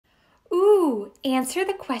Answer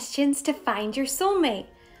the questions to find your soulmate.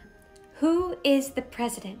 Who is the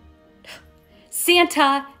president?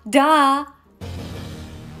 Santa, duh.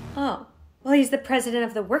 Oh, well, he's the president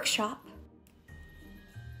of the workshop.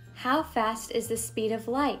 How fast is the speed of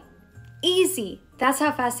light? Easy. That's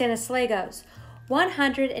how fast Santa's sleigh goes.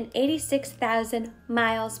 186,000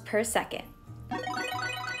 miles per second.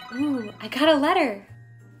 Ooh, I got a letter.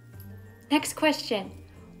 Next question.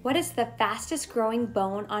 What is the fastest growing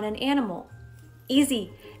bone on an animal?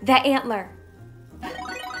 Easy. The antler.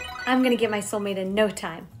 I'm gonna get my soulmate in no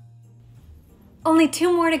time. Only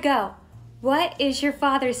 2 more to go. What is your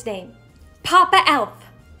father's name? Papa Elf.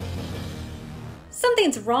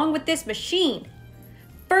 Something's wrong with this machine.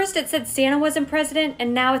 First it said Santa wasn't president,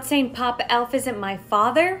 and now it's saying Papa Elf isn't my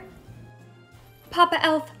father? Papa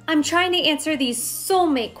Elf, I'm trying to answer these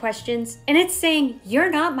soulmate questions, and it's saying you're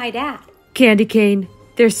not my dad. Candy Cane,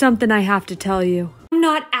 there's something I have to tell you. I'm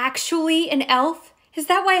not actually an elf? Is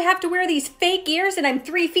that why I have to wear these fake ears and I'm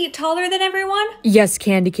 3 feet taller than everyone? Yes,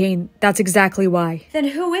 Candy Cane, that's exactly why. Then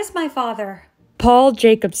who is my father? Paul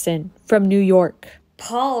Jacobson from New York.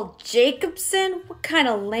 Paul Jacobson? What kind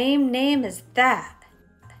of lame name is that?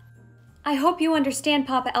 I hope you understand,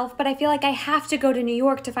 Papa Elf, but I feel like I have to go to New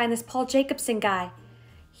York to find this Paul Jacobson guy.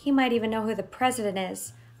 He might even know who the president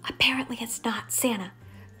is. Apparently it's not Santa.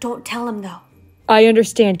 Don't tell him, though. I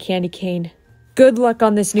understand, Candy Cane. Good luck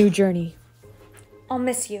on this new journey. I'll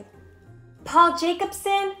miss you. Paul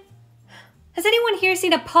Jacobson? Has anyone here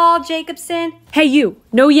seen a Paul Jacobson? Hey, you!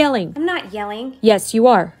 No yelling! I'm not yelling. Yes, you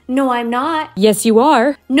are. No, I'm not. Yes, you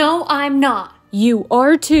are. No, I'm not. You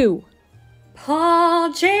are too.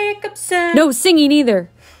 Paul Jacobson. No singing either.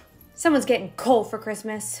 Someone's getting coal for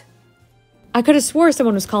Christmas. I could have swore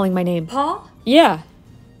someone was calling my name. Paul? Yeah.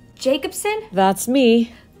 Jacobson? That's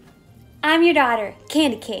me. I'm your daughter,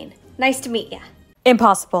 Candy Cane. Nice to meet ya.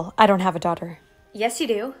 Impossible. I don't have a daughter. Yes, you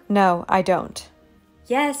do. No, I don't.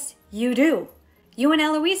 Yes, you do. You and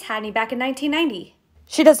Eloise had me back in 1990.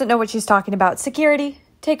 She doesn't know what she's talking about. Security,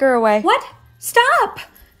 take her away. What? Stop!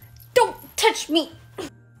 Don't touch me!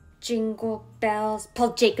 Jingle bells,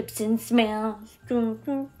 Paul Jacobson smells.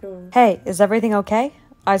 Hey, is everything okay?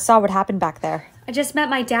 I saw what happened back there. I just met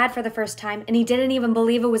my dad for the first time, and he didn't even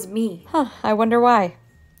believe it was me. Huh, I wonder why.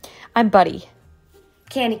 I'm Buddy.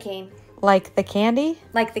 Candy Cane. Like the candy?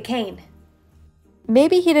 Like the cane.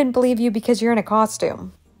 Maybe he didn't believe you because you're in a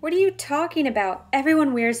costume. What are you talking about?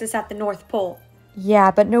 Everyone wears this at the North Pole.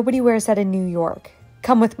 Yeah, but nobody wears that in New York.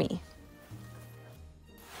 Come with me.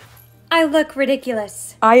 I look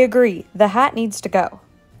ridiculous. I agree. The hat needs to go.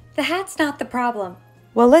 The hat's not the problem.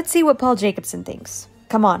 Well, let's see what Paul Jacobson thinks.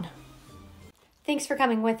 Come on. Thanks for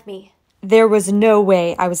coming with me. There was no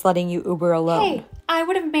way I was letting you Uber alone. Hey, I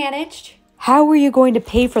would have managed. How were you going to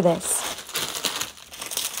pay for this?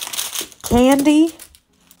 Candy?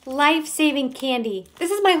 Life-saving candy.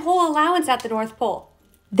 This is my whole allowance at the North Pole.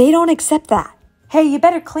 They don't accept that. Hey, you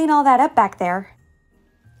better clean all that up back there.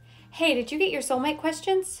 Hey, did you get your soulmate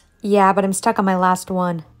questions? Yeah, but I'm stuck on my last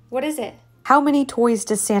one. What is it? How many toys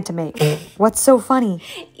does Santa make? What's so funny?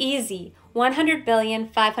 Easy. 100 billion,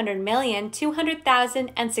 500 million,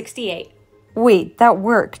 200,000, and 68. Wait, that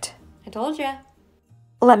worked. I told you.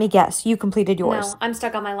 Let me guess, you completed yours. No, I'm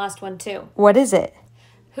stuck on my last one too. What is it?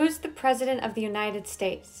 Who's the president of the United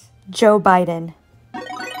States? Joe Biden.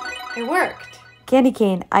 It worked. Candy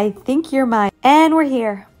Cane, I think you're mine. And we're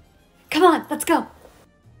here. Come on, let's go.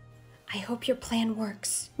 I hope your plan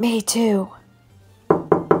works. Me too.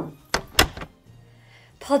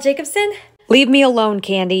 Paul Jacobson? Leave me alone,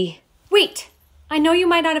 Candy. Wait! I know you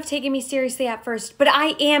might not have taken me seriously at first, but I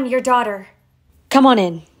am your daughter. Come on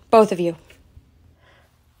in, both of you.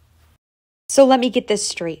 So let me get this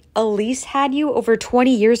straight. Elise had you over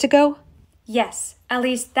 20 years ago? Yes, at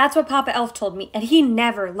least that's what Papa Elf told me, and he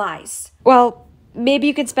never lies. Well, maybe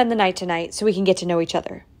you can spend the night tonight so we can get to know each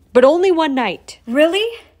other. But only one night. Really?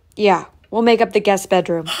 Yeah, we'll make up the guest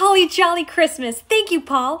bedroom. Holly jolly Christmas. Thank you,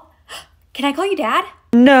 Paul. Can I call you Dad?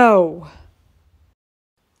 No.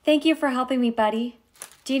 Thank you for helping me, buddy.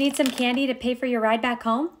 Do you need some candy to pay for your ride back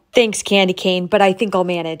home? Thanks, Candy Cane, but I think I'll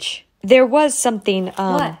manage. There was something,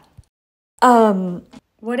 What?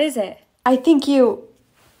 What is it? I think you...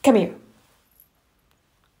 Come here.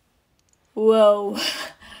 Whoa.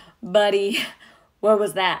 Buddy, what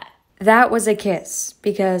was that? That was a kiss,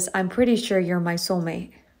 because I'm pretty sure you're my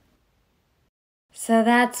soulmate. So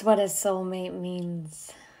that's what a soulmate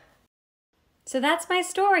means. So that's my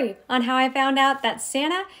story on how I found out that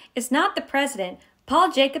Santa is not the president.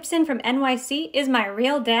 Paul Jacobson from NYC is my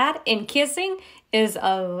real dad, and kissing is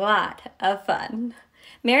a lot of fun.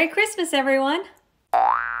 Merry Christmas, everyone.